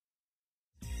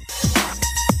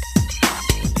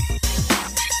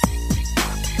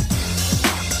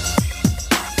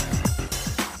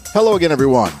Hello again,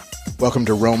 everyone. Welcome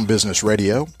to Rome Business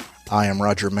Radio. I am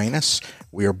Roger Manus.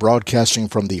 We are broadcasting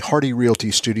from the Hardy Realty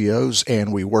Studios,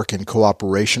 and we work in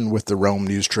cooperation with the Rome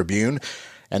News Tribune.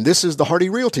 And this is the Hardy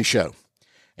Realty Show.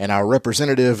 And our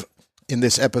representative in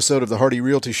this episode of the Hardy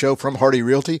Realty Show from Hardy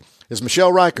Realty is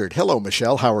Michelle Reichard. Hello,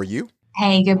 Michelle. How are you?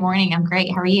 Hey, good morning. I'm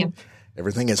great. How are you?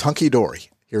 Everything is hunky-dory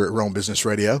here at Rome Business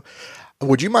Radio.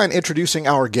 Would you mind introducing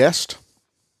our guest?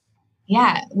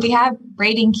 Yeah, we have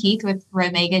Braden Keith with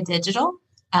Romega Digital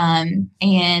and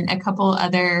a couple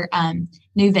other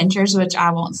new ventures, which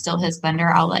I won't steal his thunder.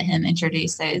 I'll let him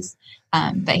introduce those.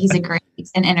 But he's a great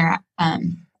he's an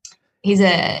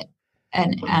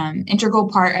integral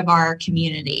part of our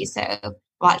community. So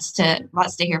lots to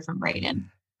hear from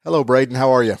Braden. Hello, Braden.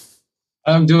 How are you?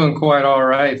 I'm doing quite all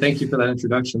right. Thank you for that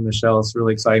introduction, Michelle. It's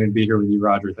really exciting to be here with you,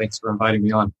 Roger. Thanks for inviting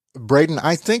me on. Braden,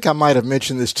 I think I might have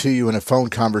mentioned this to you in a phone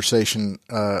conversation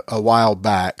a while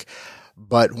back,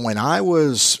 but when I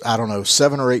was,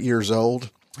 7 or 8 years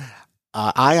old,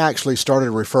 I actually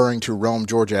started referring to Rome,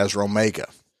 Georgia as Romega.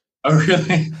 Oh,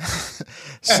 really?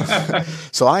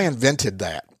 so I invented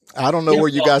that. I don't know where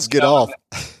you guys get off.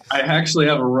 I actually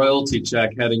have a royalty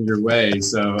check heading your way,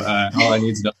 so all I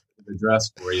need is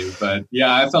address for you. But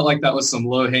yeah, I felt like that was some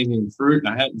low-hanging fruit,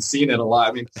 and I hadn't seen it a lot.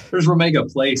 I mean, there's Romega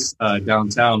Place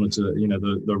downtown, which is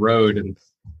the road, and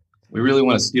we really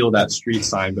want to steal that street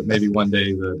sign, but maybe one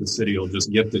day the city will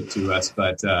just gift it to us.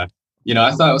 But I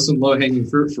thought it was some low-hanging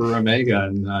fruit for Romega,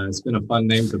 and it's been a fun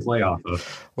name to play off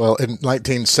of. Well, in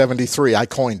 1973, I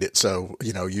coined it, so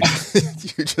you just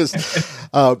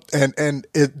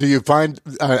do you find?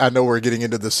 I know we're getting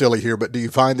into the silly here, but do you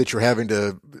find that you're having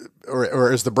to,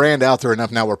 or is the brand out there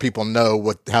enough now where people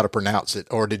know how to pronounce it,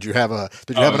 or did you have an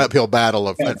uphill battle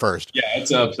at first? Yeah,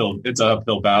 it's an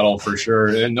uphill battle for sure,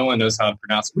 and no one knows how to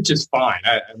pronounce it, which is fine.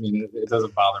 I mean, it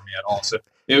doesn't bother me at all. So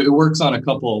it works on a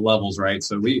couple of levels, right?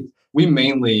 So we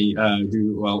mainly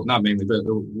not mainly, but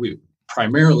we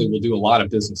primarily will do a lot of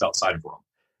business outside of Rome.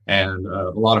 And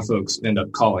a lot of folks end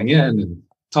up calling in and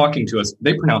talking to us.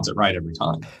 They pronounce it right every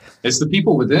time. It's the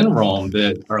people within Rome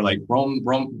that are like Rome,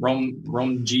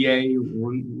 GA,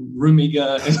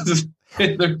 Rumega.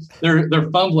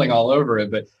 They're fumbling all over it.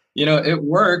 But, it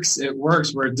works. It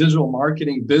works. We're a digital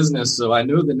marketing business. So I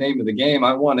know the name of the game.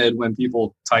 I wanted when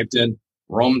people typed in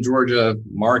Rome, Georgia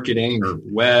marketing or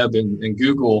web and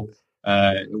Google,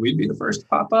 we'd be the first to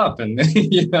pop up, and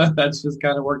that's just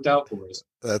kind of worked out for us.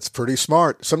 That's pretty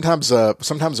smart. Sometimes a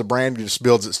brand just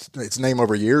builds its name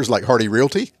over years, like Hardy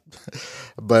Realty,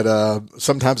 but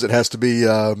sometimes it has to be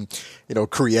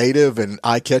creative and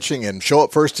eye catching and show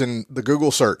up first in the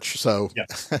Google search. So yeah.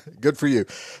 Good for you.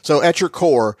 So at your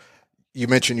core, you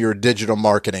mentioned you're a digital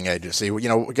marketing agency.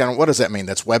 Again, what does that mean?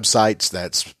 That's websites.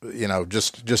 That's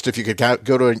just if you could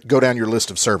go down your list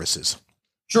of services.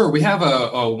 Sure. We have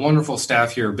a wonderful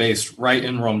staff here based right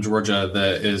in Rome, Georgia,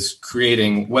 that is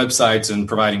creating websites and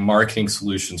providing marketing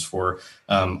solutions for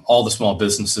all the small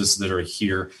businesses that are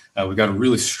here. We've got a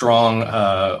really strong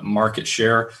market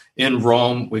share in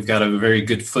Rome. We've got a very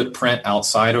good footprint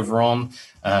outside of Rome.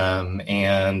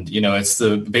 It's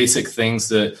the basic things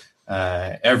that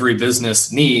every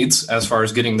business needs as far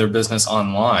as getting their business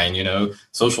online,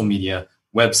 social media,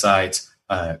 websites,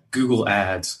 Google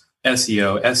Ads,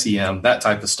 SEO, SEM, that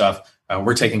type of stuff.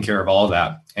 We're taking care of all of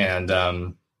that.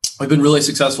 And we've been really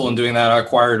successful in doing that. I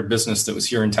acquired a business that was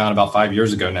here in town about 5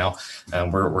 years ago now.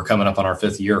 We're coming up on our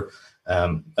 5th year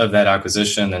of that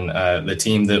acquisition. And the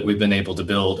team that we've been able to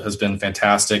build has been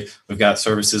fantastic. We've got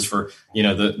services for,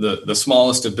 the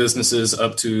smallest of businesses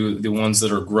up to the ones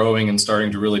that are growing and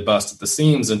starting to really bust at the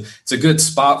seams. And it's a good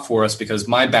spot for us because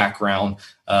my background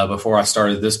before I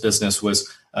started this business was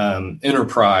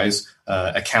enterprise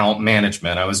account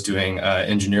management. I was doing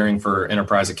engineering for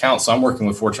enterprise accounts. So I'm working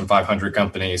with Fortune 500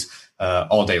 companies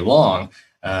all day long.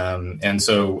 And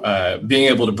so being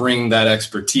able to bring that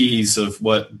expertise of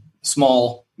what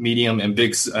small, medium, and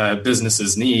big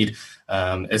businesses need,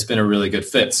 it's been a really good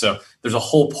fit. So there's a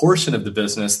whole portion of the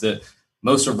business that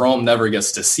most of Rome never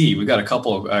gets to see. We've got a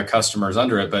couple of customers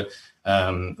under it, but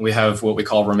we have what we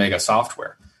call Romega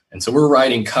software. And so we're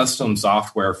writing custom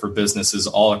software for businesses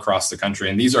all across the country.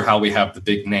 And these are how we have the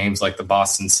big names like the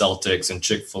Boston Celtics and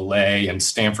Chick-fil-A and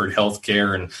Stanford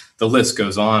Healthcare, and the list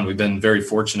goes on. We've been very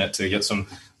fortunate to get some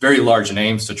very large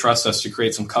names to trust us to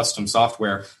create some custom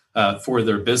software for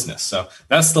their business. So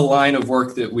that's the line of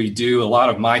work that we do. A lot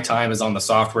of my time is on the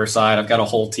software side. I've got a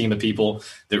whole team of people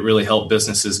that really help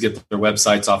businesses get their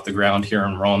websites off the ground here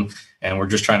in Rome. And we're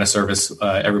just trying to service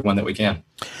everyone that we can.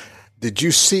 Did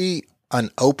you see an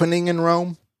opening in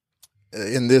Rome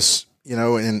in this,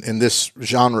 in this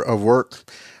genre of work?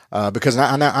 Because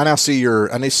I now see your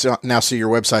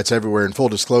websites everywhere. In full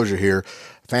disclosure here,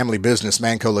 family business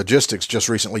Manco Logistics just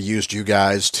recently used you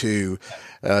guys to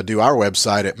do our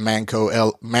website at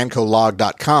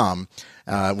mancolog.com.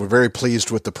 We're very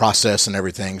pleased with the process and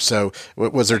everything. So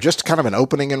was there just kind of an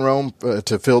opening in Rome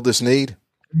to fill this need?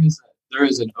 There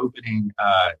is an opening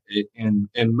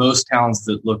in most towns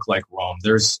that look like Rome.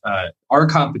 There's our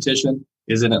competition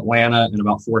is in Atlanta and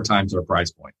about 4 times our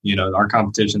price point. Our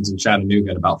competition's in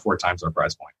Chattanooga at about 4 times our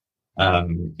price point.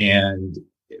 And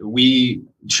we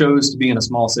chose to be in a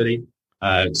small city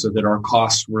so that our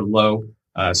costs were low,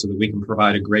 so that we can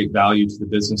provide a great value to the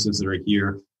businesses that are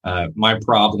here. My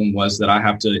problem was that I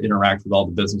have to interact with all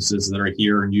the businesses that are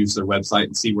here and use their website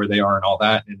and see where they are and all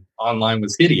that. And online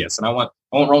was hideous. And I want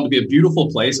Rome to be a beautiful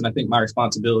place. And I think my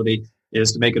responsibility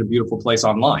is to make it a beautiful place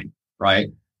online,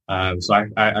 right? So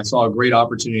I saw a great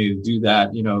opportunity to do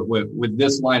that. With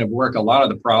this line of work, a lot of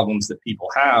the problems that people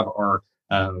have are,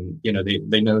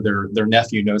 they know their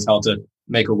nephew knows how to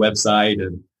make a website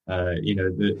and,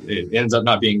 it ends up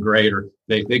not being great, or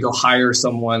they go hire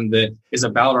someone that is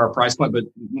about our price point, but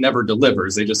never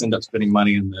delivers. They just end up spending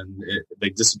money and then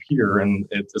they disappear, and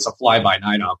it's a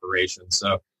fly-by-night operation.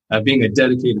 So being a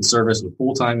dedicated service with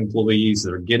full-time employees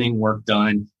that are getting work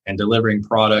done and delivering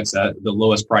products at the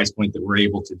lowest price point that we're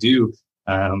able to do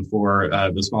for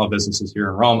the small businesses here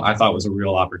in Rome, I thought was a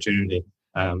real opportunity.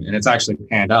 And it's actually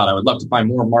panned out. I would love to find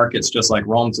more markets just like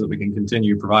Rome so that we can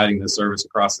continue providing this service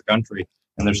across the country.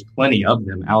 And there's plenty of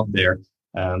them out there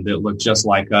that look just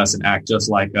like us and act just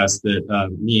like us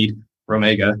that need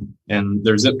Romega and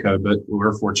their zip code. But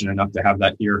we're fortunate enough to have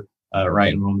that here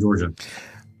right in Rome, Georgia.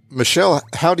 Michelle,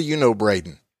 how do you know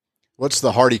Braden? What's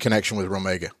the Hardy connection with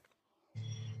Romega?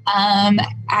 I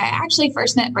actually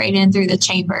first met Braden through the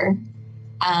chamber.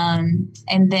 And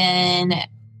then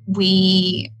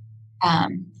we, I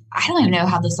don't even know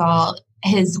how this all,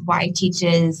 his wife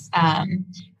teaches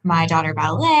my daughter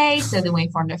ballet. So then we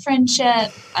formed a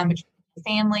friendship between the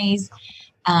families.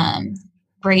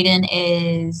 Braden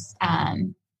is,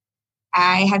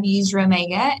 I have used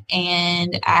Romega,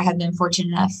 and I have been fortunate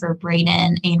enough for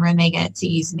Braden and Romega to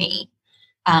use me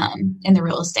in the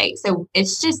real estate. So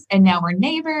it's just, and now we're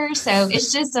neighbors. So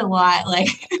it's just a lot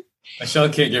like. Michelle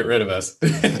can't get rid of us.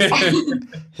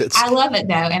 I love it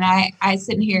though. And I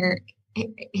sit here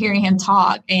hearing him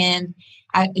talk, and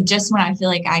just when I feel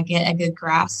like I get a good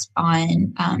grasp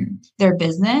on their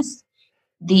business,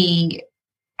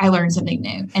 I learn something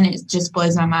new, and it just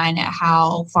blows my mind at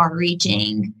how far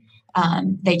reaching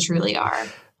they truly are.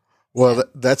 Well,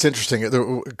 that's interesting. There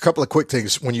were a couple of quick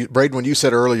things. Braden, when you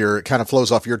said earlier, it kind of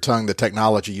flows off your tongue, the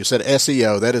technology. You said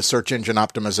SEO, that is search engine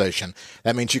optimization.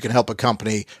 That means you can help a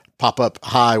company pop up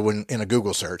high when in a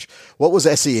Google search. What was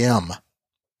SEM?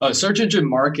 Search engine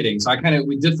marketing. So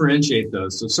we differentiate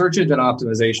those. So search engine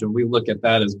optimization, we look at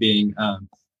that as being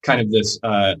kind of this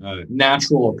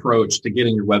natural approach to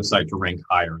getting your website to rank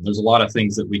higher. And there's a lot of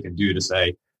things that we can do to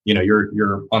say,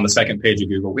 you're on the second page of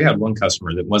Google. We had one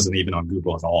customer that wasn't even on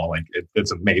Google at all. Like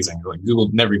it's amazing. Like Google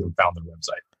never even found their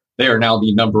website. They are now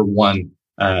the number one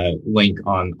link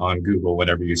on Google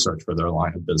whenever you search for their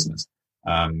line of business.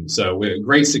 So we had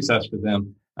great success for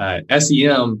them.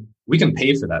 SEM, we can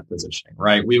pay for that positioning,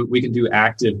 right? We can do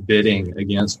active bidding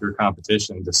against your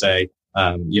competition to say,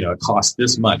 it costs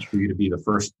this much for you to be the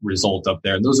first result up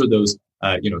there. And those are those,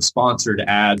 sponsored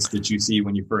ads that you see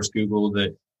when you first Google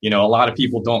that, a lot of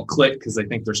people don't click because they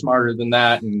think they're smarter than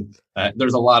that. And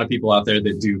there's a lot of people out there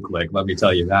that do click, let me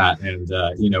tell you that. And,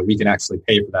 we can actually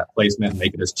pay for that placement and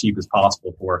make it as cheap as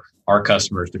possible for our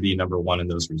customers to be number one in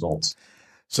those results.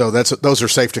 So those are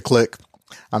safe to click.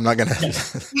 I'm not going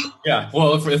to. Yeah.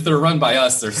 Well, if they're run by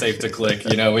us, they're safe to click.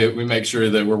 We make sure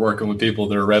that we're working with people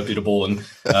that are reputable and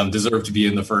deserve to be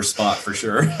in the first spot for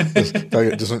sure. Just not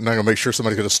going to make sure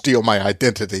somebody's going to steal my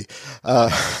identity.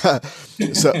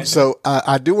 So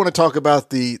I do want to talk about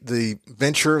the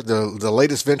venture, the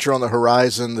latest venture on the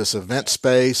horizon, this event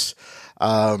space.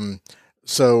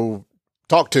 So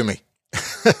talk to me.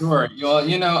 Sure. Well,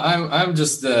 I'm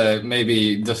just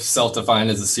maybe self-defined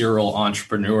as a serial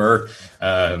entrepreneur.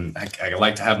 I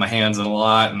like to have my hands in a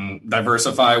lot and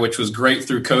diversify, which was great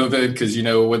through COVID because,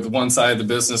 with one side of the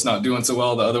business not doing so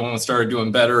well, the other one started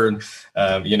doing better. And,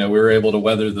 we were able to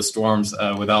weather the storms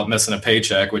without missing a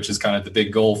paycheck, which is kind of the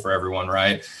big goal for everyone,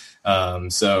 right?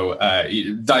 So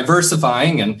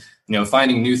diversifying and,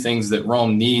 finding new things that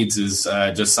Rome needs is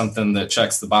just something that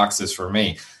checks the boxes for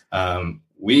me.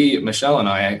 Michelle and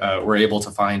I were able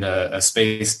to find a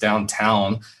space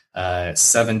downtown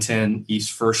 710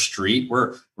 East First Street.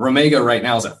 Romega right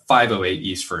now is at 508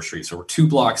 East First Street. So we're 2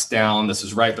 blocks down. This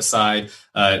is right beside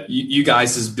you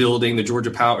guys' building, the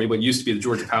Georgia Power, what used to be the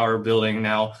Georgia Power building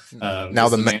now. Now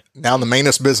the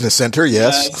Manus Business Center,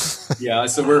 yes. Yeah,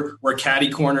 so we're catty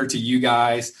corner to you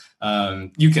guys.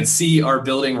 You can see our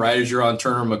building right as you're on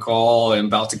Turner McCall and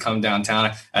about to come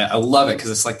downtown. I love it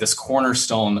because it's like this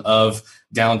cornerstone of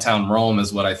downtown Rome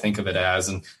is what I think of it as.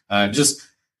 And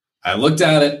I looked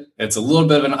at it. It's a little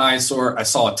bit of an eyesore. I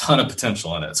saw a ton of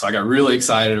potential in it. So I got really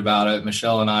excited about it.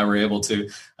 Michelle and I were able to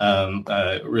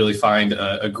really find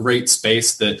a great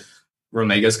space that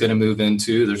Romega is going to move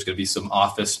into. There's going to be some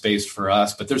office space for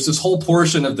us, but there's this whole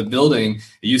portion of the building.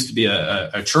 It used to be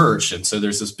a church. And so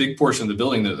there's this big portion of the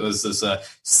building that was this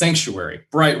sanctuary,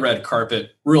 bright red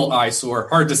carpet, real eyesore,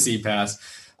 hard to see past.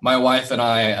 My wife and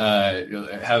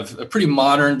I have a pretty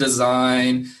modern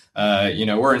design.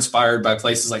 We're inspired by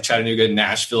places like Chattanooga and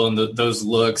Nashville and those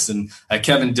looks. And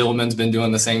Kevin Dillman's been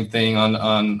doing the same thing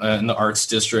on in the Arts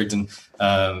District. And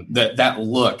that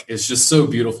look is just so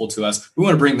beautiful to us. We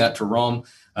want to bring that to Rome.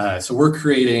 So we're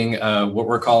creating what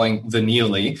we're calling the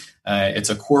Neely.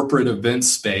 It's a corporate event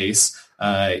space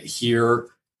here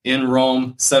in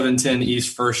Rome, 710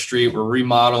 East First Street. We're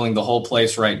remodeling the whole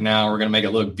place right now. We're going to make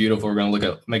it look beautiful. We're going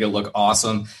to make it look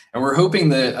awesome. And we're hoping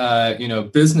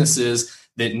that, businesses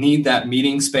that need that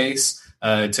meeting space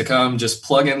to come just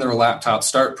plug in their laptop,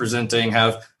 start presenting,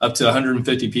 have up to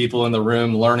 150 people in the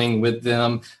room learning with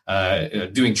them,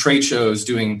 doing trade shows,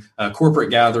 doing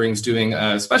corporate gatherings, doing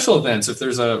special events. If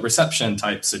there's a reception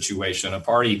type situation, a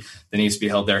party that needs to be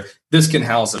held there, this can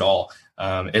house it all.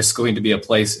 It's going to be a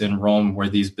place in Rome where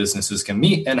these businesses can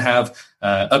meet and have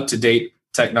up-to-date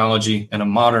technology in a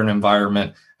modern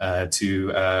environment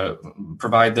to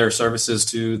provide their services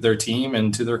to their team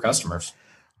and to their customers.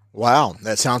 Wow,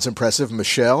 that sounds impressive,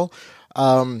 Michelle.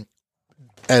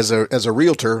 As a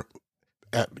realtor,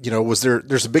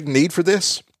 there's a big need for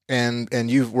this,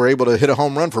 and you were able to hit a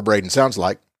home run for Braden. Sounds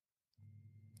like.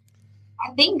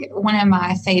 I think one of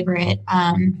my favorite.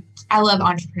 I love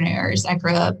entrepreneurs. I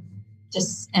grew up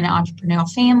just in an entrepreneurial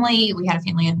family. We had a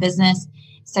family of business,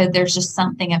 so there's just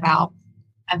something about.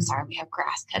 I'm sorry, we have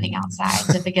grass cutting outside.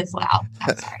 So if it gets loud,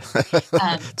 I'm sorry.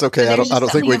 It's okay. I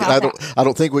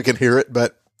don't think we can hear it,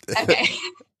 but. Okay.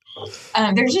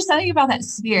 There's just something about that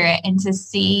spirit, and to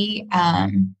see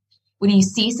when you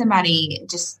see somebody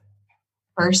just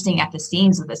bursting at the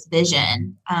seams with this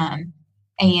vision,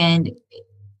 and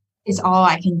it's all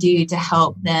I can do to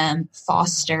help them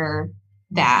foster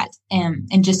that,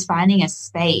 and just finding a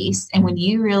space. And when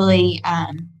you really,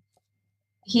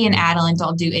 he and Adeline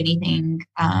don't do anything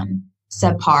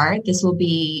subpar, this will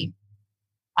be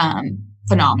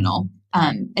phenomenal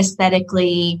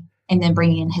aesthetically. And then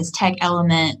bringing in his tech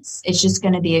elements, it's just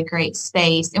going to be a great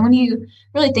space. And when you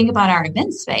really think about our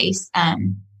event space,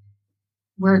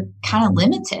 we're kind of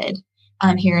limited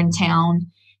here in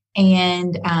town.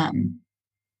 And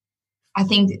I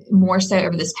think more so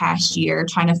over this past year,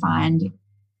 trying to find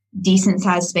decent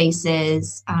sized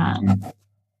spaces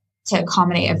to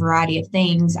accommodate a variety of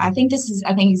things. I think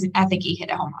he hit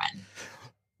a home run.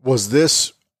 Was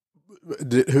this?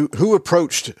 Who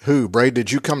approached who? Bray,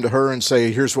 did you come to her and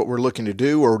say, here's what we're looking to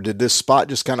do? Or did this spot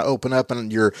just kind of open up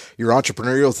and your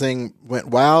entrepreneurial thing went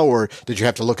wow? Or did you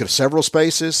have to look at several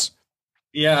spaces?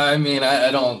 Yeah, I mean,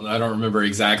 I don't remember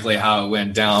exactly how it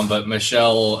went down, but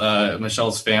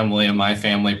Michelle's family and my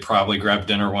family probably grab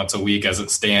dinner once a week as it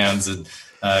stands, and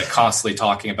constantly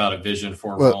talking about a vision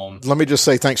for Rome. Let me just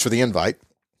say thanks for the invite.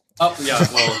 Oh, yeah.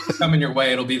 Well, coming your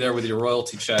way. It'll be there with your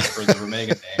royalty check for the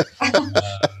Romega Day.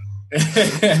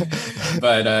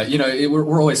 But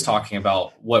we're always talking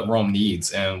about what Rome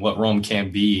needs and what Rome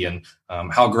can be, and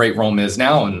how great Rome is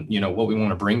now, and what we want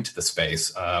to bring to the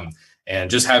space,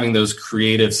 and just having those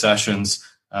creative sessions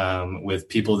with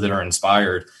people that are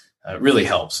inspired really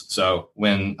helps. So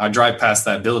when I drive past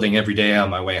that building every day on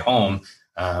my way home,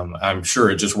 I'm sure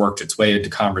it just worked its way into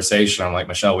conversation. I'm like,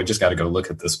 Michelle, we just got to go look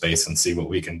at this space and see what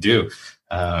we can do.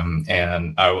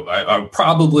 And I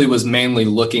probably was mainly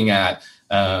looking at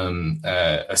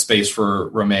a space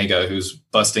for Romega, who's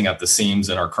busting at the seams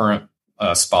in our current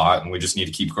spot, and we just need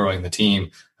to keep growing the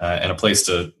team and a place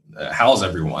to house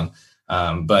everyone.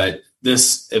 But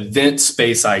this event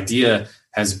space idea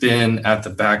has been at the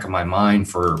back of my mind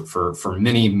for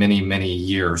many, many, many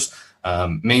years,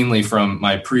 mainly from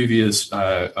my previous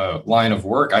line of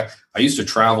work. I used to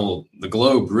travel the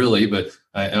globe, really, but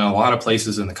in a lot of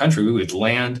places in the country, we would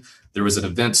land. There was an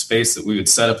event space that we would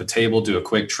set up a table, do a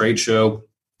quick trade show.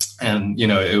 And,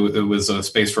 it was a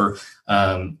space for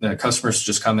customers to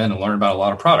just come in and learn about a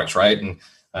lot of products, right? And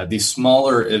these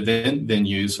smaller event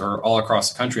venues are all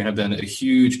across the country and have been a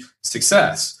huge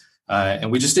success.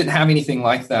 And we just didn't have anything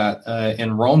like that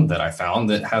in Rome that I found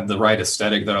that had the right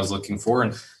aesthetic that I was looking for,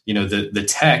 and the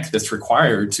tech that's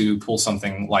required to pull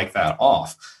something like that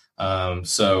off. I've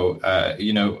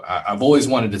always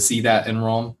wanted to see that in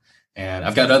Rome, and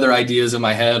I've got other ideas in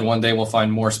my head. One day we'll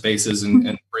find more spaces and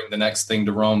bring the next thing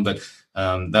to Rome. But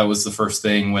that was the first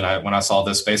thing when I saw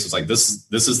this space. I was like, this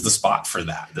is the spot for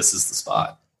that. This is the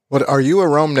spot. What, are you a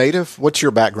Rome native? What's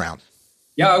your background?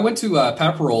 Yeah, I went to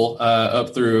Pepperell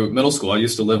up through middle school. I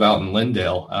used to live out in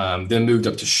Lindale, then moved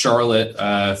up to Charlotte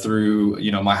through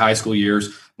my high school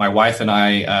years. My wife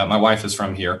is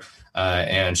from here,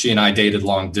 and she and I dated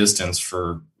long distance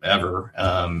forever.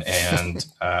 And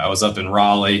I was up in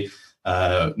Raleigh,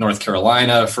 North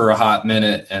Carolina for a hot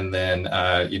minute, and then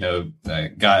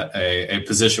got a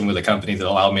position with a company that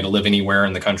allowed me to live anywhere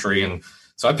in the country. And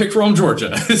so I picked Rome,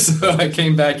 Georgia. So I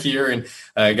came back here and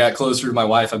got closer to my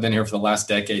wife. I've been here for the last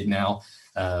decade now.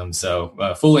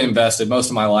 Fully invested. Most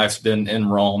of my life's been in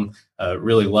Rome.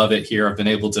 Really love it here. I've been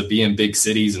able to be in big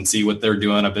cities and see what they're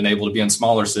doing. I've been able to be in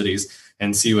smaller cities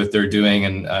and see what they're doing.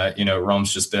 And,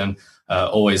 Rome's just been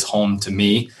always home to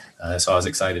me. So I was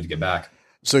excited to get back.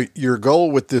 So your goal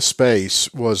with this space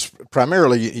was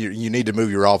primarily you need to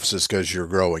move your offices because you're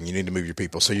growing. You need to move your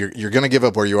people. So you're going to give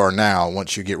up where you are now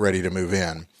once you get ready to move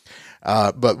in.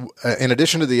 But in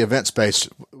addition to the event space,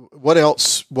 what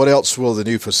else will the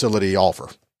new facility offer?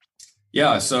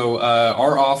 Yeah, so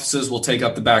our offices will take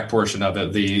up the back portion of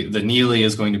it. The Neely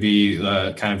is going to be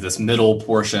kind of this middle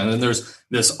portion. And there's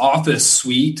this office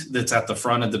suite that's at the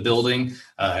front of the building.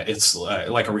 It's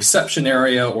like a reception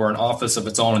area or an office of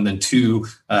its own, and then two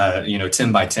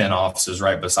 10 by 10 offices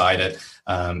right beside it.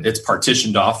 It's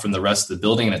partitioned off from the rest of the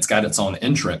building, and it's got its own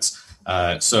entrance.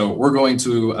 So we're going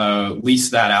to lease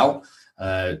that out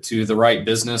to the right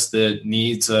business that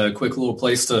needs a quick little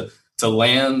place to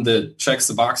land that checks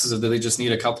the boxes of that they just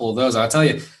need a couple of those. I'll tell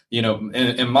you,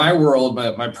 in my world,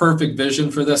 my perfect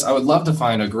vision for this, I would love to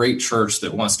find a great church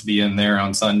that wants to be in there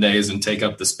on Sundays and take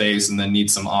up the space and then need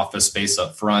some office space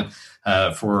up front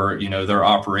for, their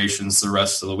operations the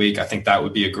rest of the week. I think that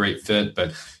would be a great fit,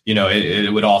 but,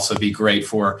 it would also be great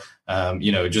for,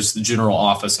 just the general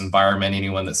office environment,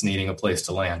 anyone that's needing a place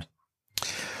to land.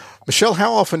 Michelle,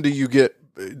 how often do you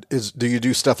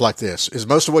do stuff like this? Is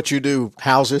most of what you do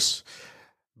houses?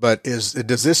 But does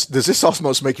this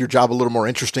almost make your job a little more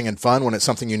interesting and fun when it's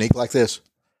something unique like this?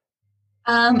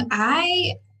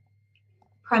 I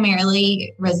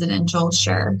primarily residential,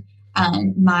 sure.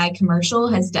 My commercial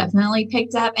has definitely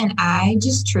picked up, and I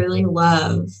just truly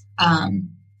love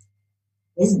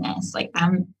business. Like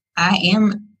I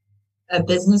am a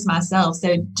business myself,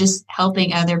 so just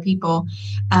helping other people.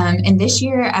 And this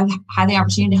year I've had the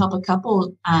opportunity to help a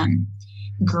couple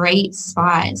great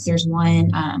spots. There's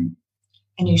one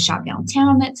a new shop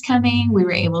downtown that's coming. We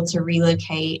were able to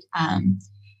relocate an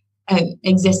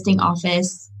existing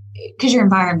office because your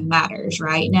environment matters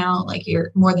right now. Like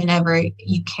you're more than ever,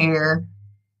 you care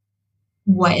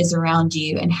what is around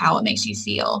you and how it makes you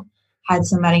feel. Had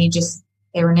somebody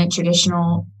they were in a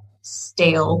traditional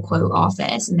stale quote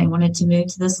office, and they wanted to move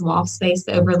to this loft space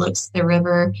that overlooks the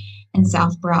river in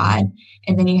South Broad.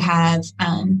 And then you have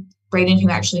Braden, who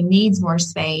actually needs more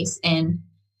space. And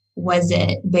was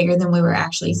it bigger than we were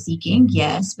actually seeking?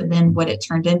 Yes. But then what it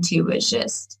turned into was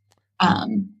just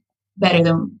better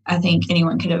than I think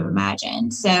anyone could have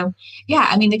imagined. So yeah,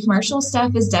 I mean, the commercial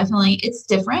stuff is definitely, it's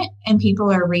different, and people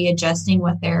are readjusting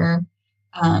what their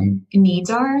needs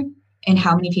are and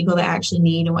how many people they actually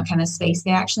need and what kind of space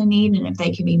they actually need, and if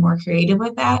they can be more creative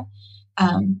with that.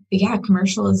 But yeah,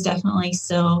 commercial is definitely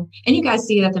still, and you guys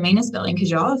see it at the Manus building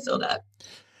because y'all have filled up.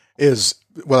 I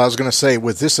was going to say,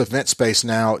 with this event space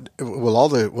now, will all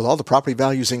the property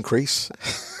values increase?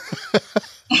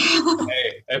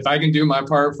 Hey, if I can do my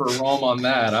part for Rome on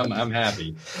that, I'm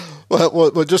happy.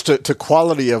 Well, just to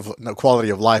quality of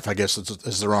life, I guess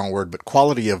is the wrong word, but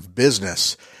quality of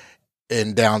business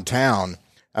in downtown.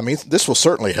 I mean, this will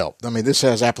certainly help. I mean, this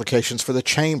has applications for the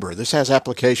chamber. This has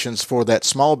applications for that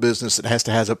small business that has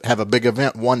to have a big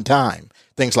event one time,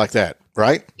 things like that,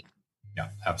 right? Yeah,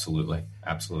 absolutely.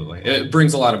 Absolutely. It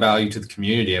brings a lot of value to the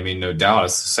community. I mean, no doubt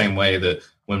it's the same way that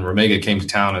when Romega came to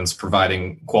town and is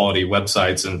providing quality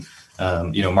websites and,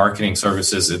 marketing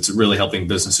services, it's really helping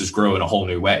businesses grow in a whole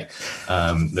new way.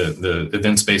 The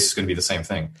event space is going to be the same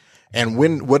thing. And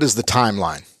what is the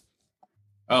timeline?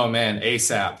 Oh man,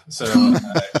 ASAP. So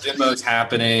demos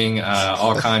happening,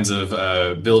 all kinds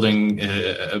of building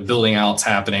outs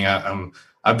happening.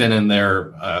 I've been in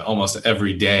there almost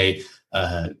every day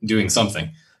doing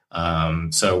something.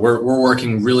 So we're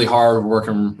working really hard,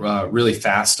 working really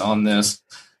fast on this.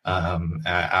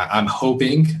 I'm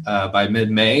hoping by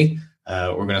mid-May,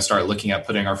 we're going to start looking at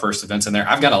putting our first events in there.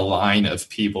 I've got a line of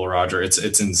people, Roger.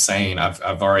 It's insane.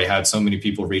 I've already had so many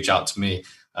people reach out to me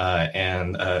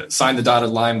and sign the dotted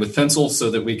line with pencil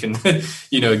so that we can,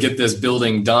 get this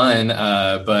building done.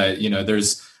 But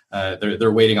there's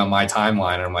they're waiting on my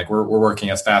timeline, and I'm like, we're working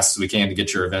as fast as we can to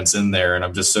get your events in there. And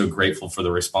I'm just so grateful for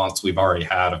the response we've already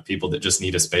had of people that just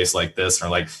need a space like this, and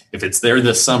are like, if it's there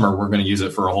this summer, we're going to use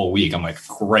it for a whole week. I'm like,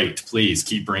 great, please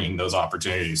keep bringing those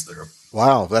opportunities through.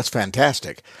 Wow, that's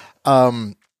fantastic.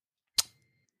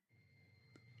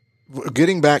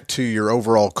 Getting back to your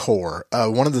overall core,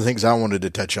 one of the things I wanted to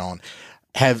touch on,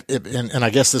 and I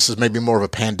guess this is maybe more of a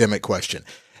pandemic question.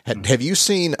 Have you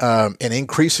seen an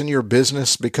increase in your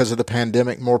business because of the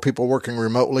pandemic, more people working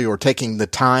remotely or taking the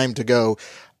time to go,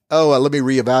 let me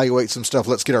reevaluate some stuff.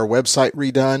 Let's get our website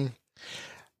redone?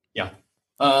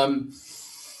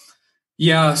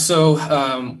 Yeah. So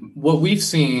what we've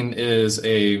seen is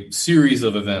a series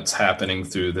of events happening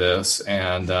through this.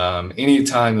 And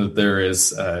anytime that there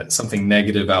is something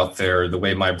negative out there, the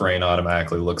way my brain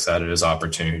automatically looks at it is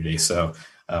opportunity. So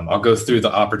I'll go through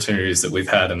the opportunities that we've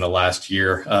had in the last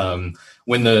year.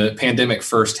 When the pandemic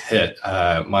first hit,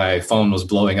 my phone was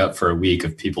blowing up for a week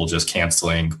of people just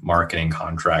canceling marketing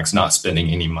contracts, not spending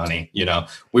any money.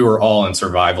 We were all in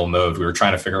survival mode. We were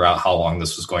trying to figure out how long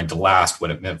this was going to last,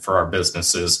 what it meant for our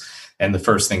businesses. And the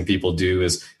first thing people do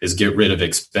is get rid of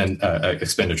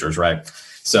expenditures, right?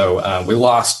 So we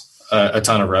lost a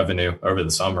ton of revenue over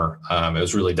the summer. It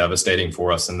was really devastating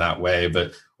for us in that way.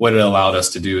 But what it allowed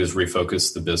us to do is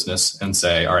refocus the business and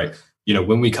say, all right,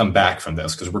 when we come back from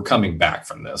this, because we're coming back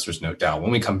from this, there's no doubt.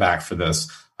 When we come back for this,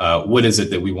 what is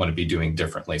it that we want to be doing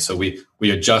differently? So we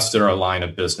adjusted our line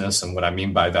of business. And what I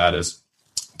mean by that is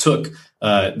took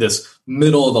this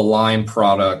middle of the line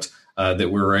product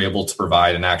that we were able to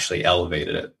provide and actually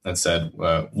elevated it and said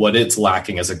what it's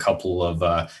lacking is a couple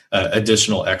of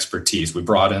additional expertise. We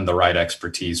brought in the right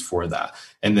expertise for that.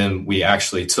 And then we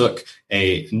actually took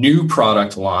a new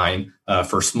product line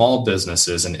for small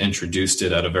businesses and introduced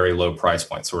it at a very low price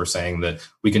point. So we're saying that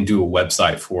we can do a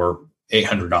website for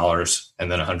 $800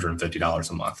 and then $150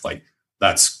 a month. Like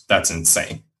that's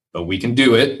insane, but we can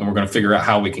do it, and we're going to figure out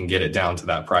how we can get it down to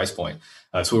that price point.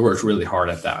 So we worked really hard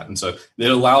at that. And so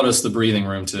it allowed us the breathing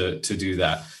room to do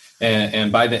that.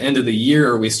 And by the end of the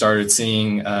year, we started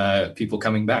seeing people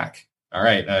coming back. All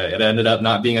right. It ended up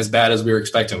not being as bad as we were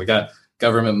expecting. We got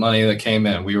government money that came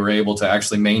in. We were able to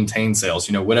actually maintain sales,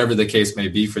 whatever the case may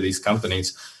be for these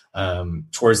companies.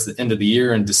 Towards the end of the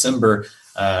year in December,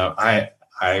 I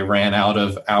ran out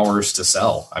of hours to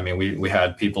sell. I mean, we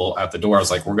had people at the door. I was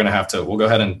like, we'll go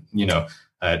ahead and,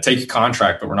 take a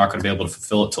contract, but we're not going to be able to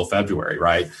fulfill it till February,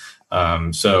 right?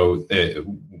 So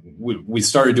we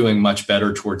started doing much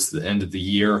better towards the end of the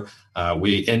year.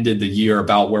 We ended the year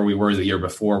about where we were the year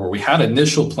before, where we had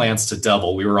initial plans to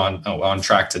double. We were on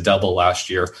track to double last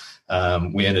year.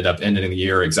 We ended up ending the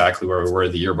year exactly where we were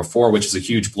the year before, which is a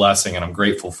huge blessing, and I'm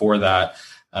grateful for that.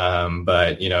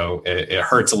 But it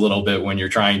hurts a little bit when you're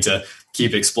trying to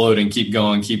keep exploding, keep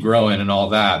going, keep growing and all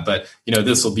that. But,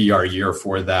 this will be our year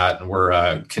for that. And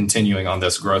we're continuing on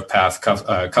this growth path.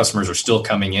 Customers are still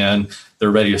coming in.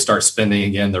 They're ready to start spending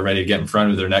again. They're ready to get in front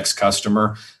of their next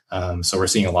customer. So we're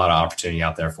seeing a lot of opportunity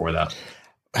out there for that.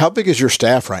 How big is your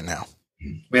staff right now?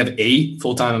 We have 8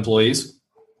 full-time employees.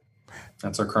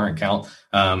 That's our current count.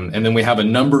 And then we have a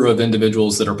number of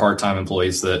individuals that are part-time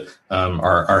employees that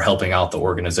are helping out the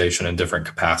organization in different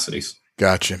capacities.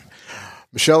 Gotcha.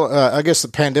 Michelle, I guess the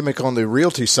pandemic on the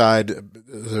realty side,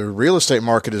 the real estate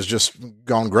market has just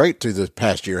gone great through the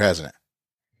past year, hasn't it?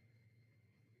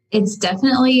 It's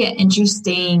definitely an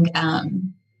interesting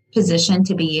position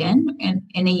to be in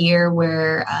a year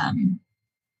where,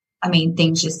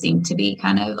 things just seem to be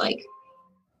kind of like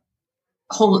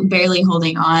barely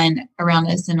holding on around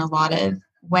us in a lot of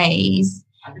ways,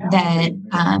 that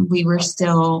we were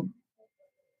still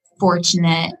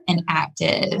fortunate and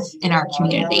active in our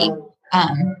community.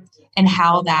 And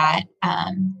how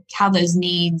those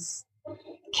needs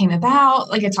came about.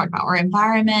 Like I talked about our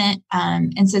environment.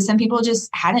 And so some people just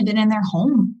hadn't been in their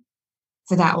home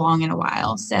for that long in a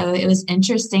while. So it was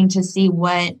interesting to see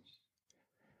what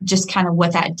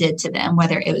that did to them,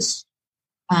 whether it was,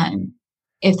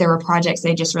 if there were projects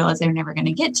they just realized they were never going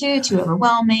to get too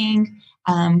overwhelming,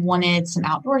 wanted some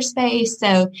outdoor space.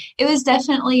 So it was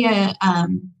definitely a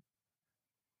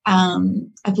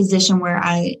position where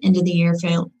I ended the year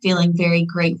feeling very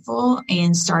grateful,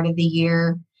 and started the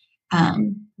year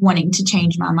wanting to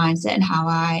change my mindset and how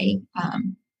I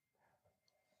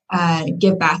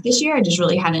give back this year. I just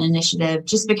really had an initiative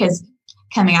just because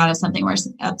coming out of something where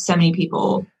so many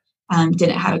people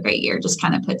didn't have a great year just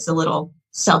kind of puts a little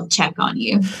self-check on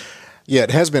you. Yeah,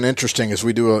 it has been interesting as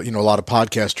we do a lot of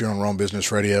podcasts here on Rome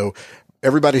Business Radio.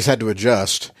 Everybody's had to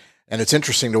adjust, and it's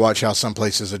interesting to watch how some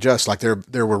places adjust. Like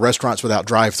there were restaurants without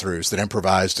drive-throughs that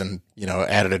improvised and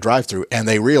added a drive-through, and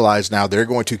they realize now they're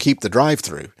going to keep the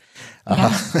drive-through.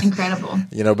 Yeah, incredible.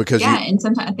 Because and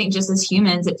sometimes I think just as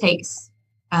humans, it takes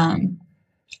a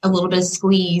little bit of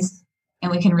squeeze,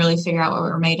 and we can really figure out what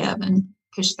we're made of and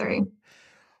push through.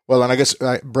 Well, and I guess,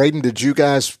 Braden, did you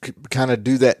guys kind of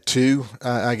do that too?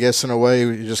 I guess in a way,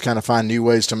 you just kind of find new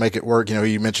ways to make it work.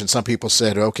 You mentioned some people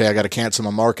said, okay, I got to cancel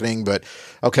my marketing, but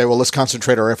okay, well, let's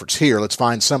concentrate our efforts here. Let's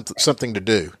find something to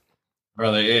do.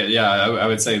 Really, yeah, I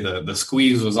would say the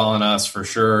squeeze was on us for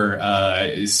sure.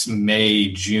 It's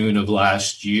May, June of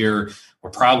last year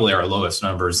were probably our lowest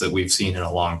numbers that we've seen in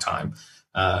a long time.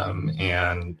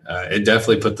 And it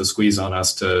definitely put the squeeze on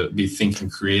us to be thinking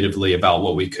creatively about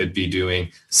what we could be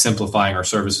doing, simplifying our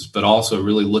services, but also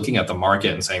really looking at the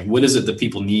market and saying, what is it that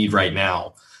people need right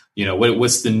now?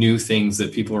 What's the new things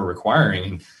that people are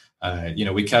requiring?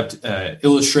 We kept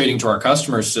illustrating to our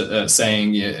customers,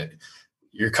 saying,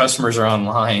 your customers are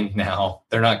online now.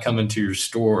 They're not coming to your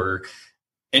store,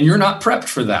 and you're not prepped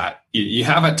for that. You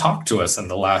haven't talked to us in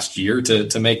the last year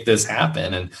to make this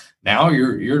happen, and now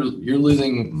you're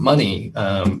losing money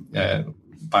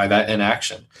by that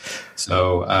inaction.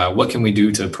 So what can we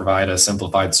do to provide a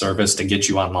simplified service to get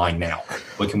you online now?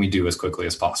 What can we do as quickly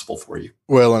as possible for you?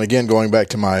 Well, and again, going back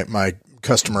to my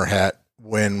customer hat,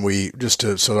 when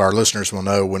so our listeners will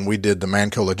know, when we did the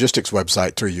Manco Logistics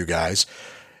website through you guys,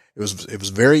 it was a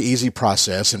very easy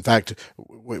process. In fact,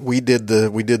 we did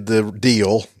the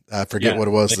deal. I forget what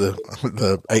it was,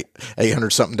 the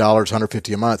 $800 something,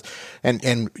 $150 a month.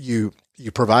 And you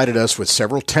provided us with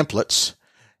several templates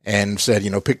and said,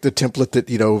 pick the template that,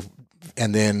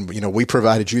 and then, we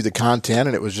provided you the content,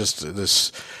 and it was just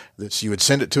this, you would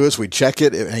send it to us. We'd check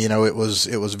it. It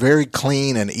was very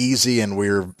clean and easy, and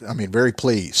very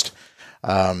pleased.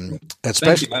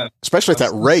 Especially at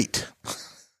that rate.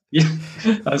 Yeah,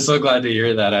 I'm so glad to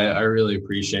hear that. I really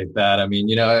appreciate that.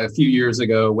 A few years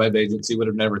ago, web agency would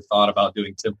have never thought about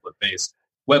doing template-based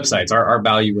websites. Our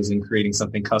value was in creating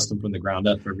something custom from the ground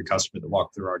up for every customer that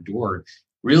walked through our door.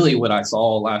 Really, what I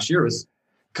saw last year was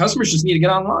customers just need to get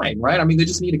online, right? They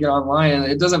just need to get online, and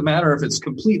it doesn't matter if it's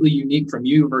completely unique from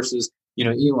you versus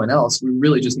anyone else. We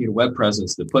really just need a web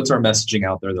presence that puts our messaging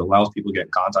out there, that allows people to get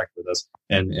in contact with us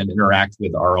and interact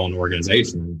with our own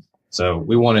organization. So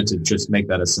we wanted to just make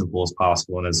that as simple as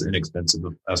possible and as inexpensive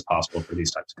as possible for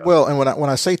these types of customers. Well, and when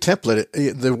I say template,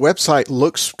 the website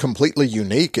looks completely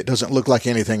unique. It doesn't look like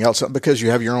anything else because you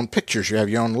have your own pictures, you have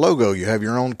your own logo, you have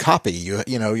your own copy. You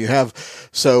have.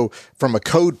 So from a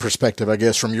code perspective, I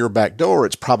guess from your back door,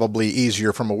 it's probably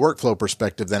easier from a workflow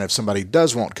perspective than if somebody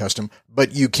does want custom.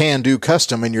 But you can do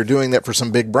custom, and you're doing that for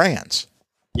some big brands.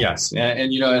 Yes,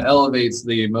 and it elevates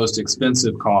the most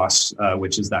expensive cost,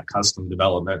 which is that custom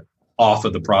development, off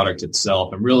of the product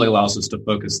itself, and really allows us to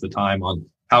focus the time on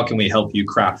how can we help you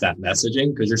craft that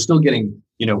messaging, because you're still getting,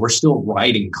 we're still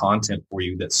writing content for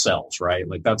you that sells, right?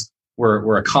 Like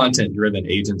we're a content driven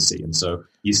agency. And so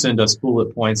you send us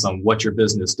bullet points on what your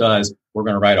business does. We're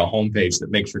going to write a homepage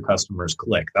that makes your customers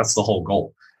click. That's the whole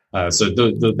goal. So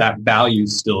that value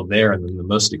is still there. And then the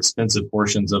most expensive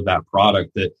portions of that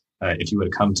product that if you would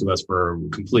have come to us for a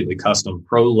completely custom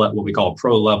what we call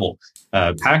pro level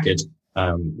package,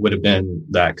 would have been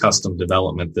that custom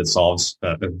development that solves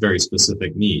a very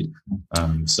specific need.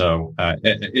 So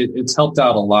it's helped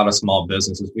out a lot of small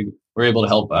businesses. We were able to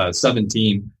help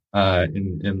 17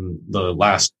 in the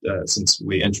last, since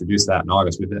we introduced that in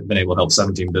August, we've been able to help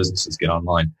 17 businesses get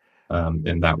online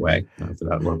in that way for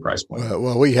that low price point.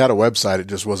 Well, we had a website. It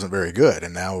just wasn't very good.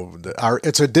 And now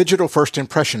it's a digital first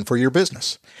impression for your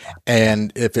business.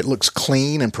 And if it looks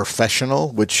clean and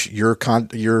professional, which your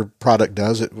product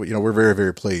does, we're very,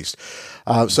 very pleased.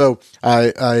 So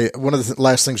one of the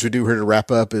last things we do here to wrap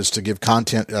up is to give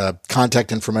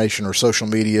contact information or social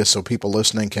media so people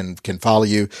listening can follow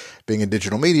you. Being in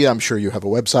digital media, I'm sure you have a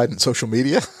website and social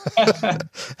media.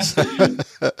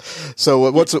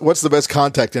 So what's the best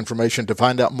contact information to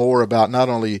find out more about not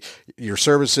only your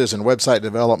services and website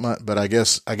development, but I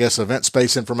guess event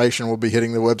space information will be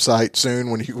hitting the website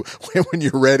soon when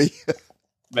you're ready.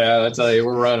 Man, I tell you,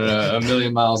 we're running a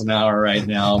million miles an hour right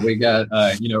now. We got,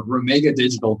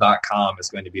 RomegaDigital.com is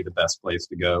going to be the best place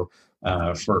to go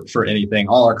for anything.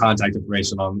 All our contact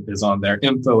information is on there.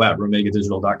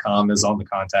 info@RomegaDigital.com is on the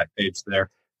contact page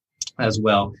there as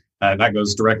well. That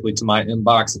goes directly to my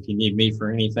inbox if you need me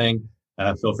for anything.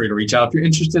 feel free to reach out. If you're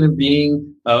interested in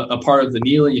being a part of the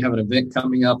NELA, you have an event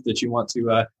coming up that you want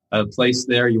to place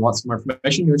there, you want some more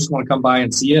information, you just want to come by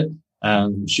and see it,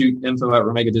 shoot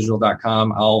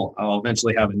info@romegadigital.com. I'll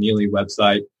eventually have a NELA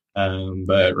website,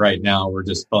 but right now we're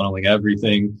just funneling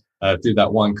everything through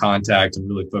that one contact and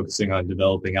really focusing on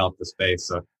developing out the space.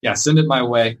 So yeah, send it my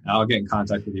way. I'll get in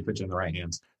contact with you, put you in the right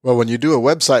hands. Well, when you do a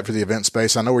website for the event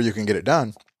space, I know where you can get it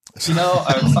done.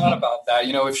 I've thought about that.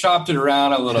 We've shopped it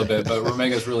around a little bit, but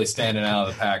Romega's really standing out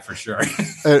of the pack for sure.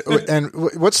 And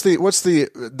what's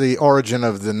the origin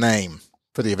of the name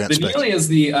for the event space? The NELA is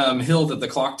the hill that the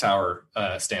clock tower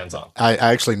stands on. I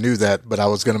actually knew that, but I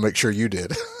was going to make sure you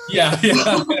did. Yeah.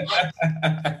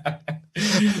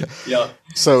 Yeah.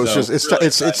 So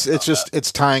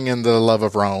it's tying in the love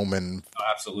of Rome and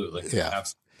absolutely. Yeah.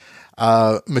 Absolutely.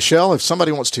 Michelle, if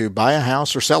somebody wants to buy a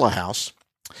house or sell a house,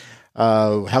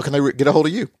 how can they get a hold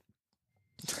of you?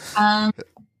 I'm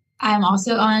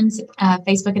also on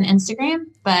Facebook and Instagram,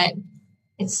 but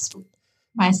it's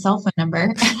my cell phone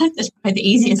number. That's probably the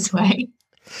easiest way.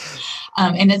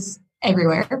 And it's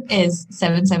everywhere is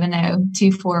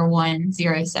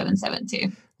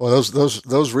 770-241-0772. Well,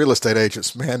 those real estate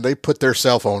agents, man, they put their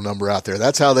cell phone number out there.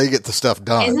 That's how they get the stuff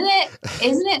done. Isn't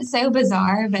it so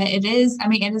bizarre? But it is. I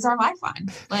mean, it is our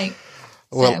lifeline.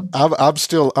 Well, so. I'm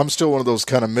still one of those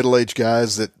kind of middle-aged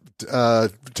guys that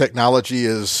technology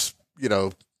is,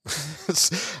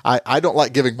 I don't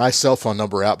like giving my cell phone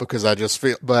number out because I just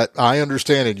feel, but I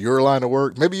understand in your line of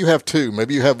work, maybe you have two,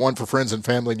 maybe you have one for friends and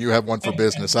family and you have one for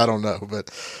business. I don't know, but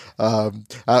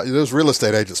those real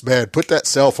estate agents, man, put that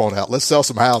cell phone out. Let's sell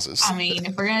some houses. I mean,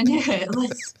 if we're going to do it,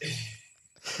 let's.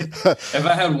 If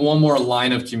I had one more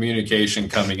line of communication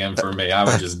coming in for me, I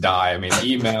would just die. I mean,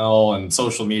 email and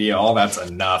social media, all that's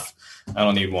enough. I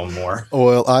don't need one more.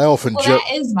 Well, I often joke.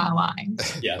 That is my line.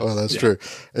 Yeah. Well, that's true.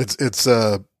 It's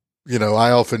I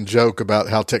often joke about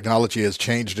how technology has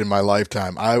changed in my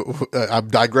lifetime. I'm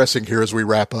digressing here as we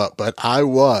wrap up, but I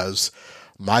was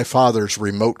my father's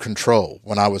remote control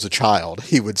when I was a child.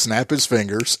 He would snap his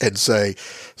fingers and say,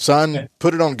 "Son,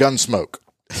 put it on Gunsmoke."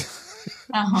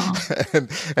 Uh-huh.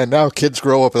 and now kids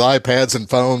grow up with iPads and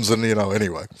phones, and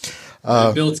anyway.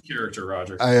 It builds character,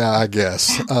 Roger. I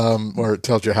guess, or it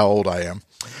tells you how old I am.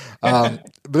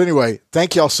 But anyway,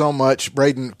 thank y'all so much,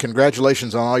 Braden.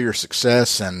 Congratulations on all your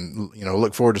success, and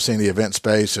look forward to seeing the event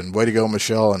space. And way to go,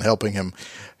 Michelle, and helping him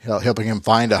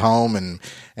find a home,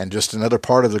 and just another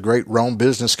part of the great Rome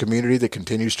business community that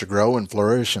continues to grow and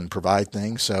flourish and provide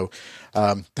things. So,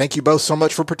 thank you both so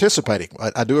much for participating.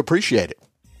 I do appreciate it.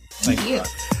 Thank you.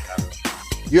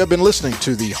 You have been listening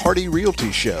to the Hardy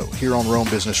Realty Show here on Rome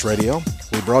Business Radio.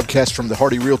 We broadcast from the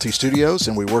Hardy Realty Studios,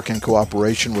 and we work in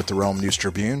cooperation with the Rome News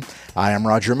Tribune. I am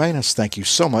Roger Manus. Thank you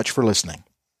so much for listening.